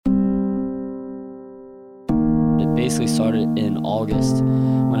basically started in August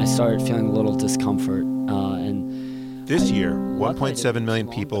when I started feeling a little discomfort. This year, 1.7 million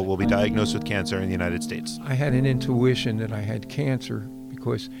people will be diagnosed with cancer in the United States. I had an intuition that I had cancer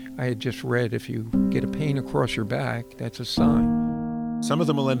because I had just read if you get a pain across your back, that's a sign. Some of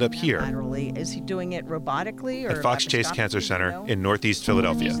them will end up here. Is he doing it robotically or at Fox Chase Cancer Center in Northeast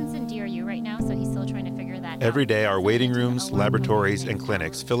Philadelphia. The patient's in DRU right now, so he's still trying to figure that out. Every day, our waiting rooms, laboratories, and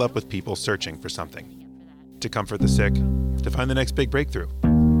clinics fill up with people searching for something. To comfort the sick, to find the next big breakthrough,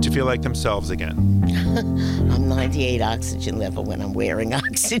 to feel like themselves again. I'm 98 oxygen level when I'm wearing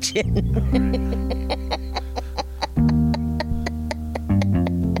oxygen.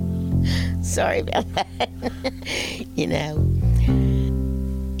 Sorry about that. You know,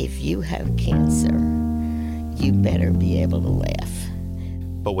 if you have cancer, you better be able to laugh.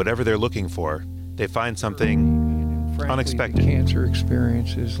 But whatever they're looking for, they find something Frankly, unexpected. The cancer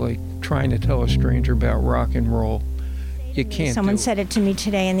experience is like trying to tell a stranger about rock and roll. You can't. Someone said it to me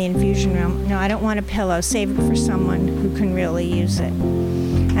today in the infusion room. No, I don't want a pillow. Save it for someone who can really use it.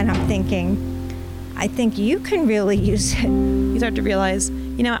 And I'm thinking, I think you can really use it. You start to realize,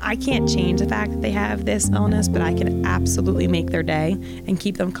 you know, I can't change the fact that they have this illness, but I can absolutely make their day and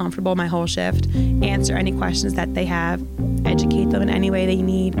keep them comfortable my whole shift, answer any questions that they have, educate them in any way they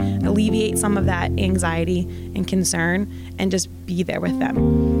need, alleviate some of that anxiety and concern, and just be there with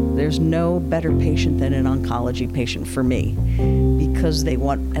them. There's no better patient than an oncology patient for me because they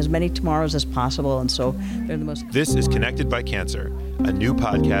want as many tomorrows as possible, and so they're the most... This is Connected by Cancer, a new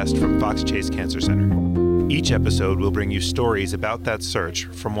podcast from Fox Chase Cancer Center. Each episode will bring you stories about that search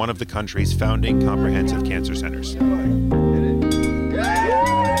from one of the country's founding comprehensive cancer centers.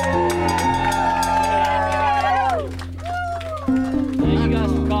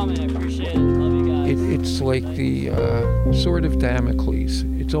 It's like the sword of Damocles.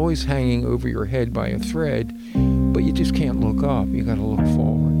 It's always hanging over your head by a thread, but you just can't look up. You got to look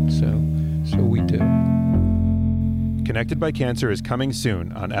forward. So we do. Connected by Cancer is coming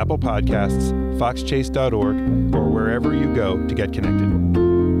soon on Apple Podcasts, foxchase.org, or wherever you go to get connected.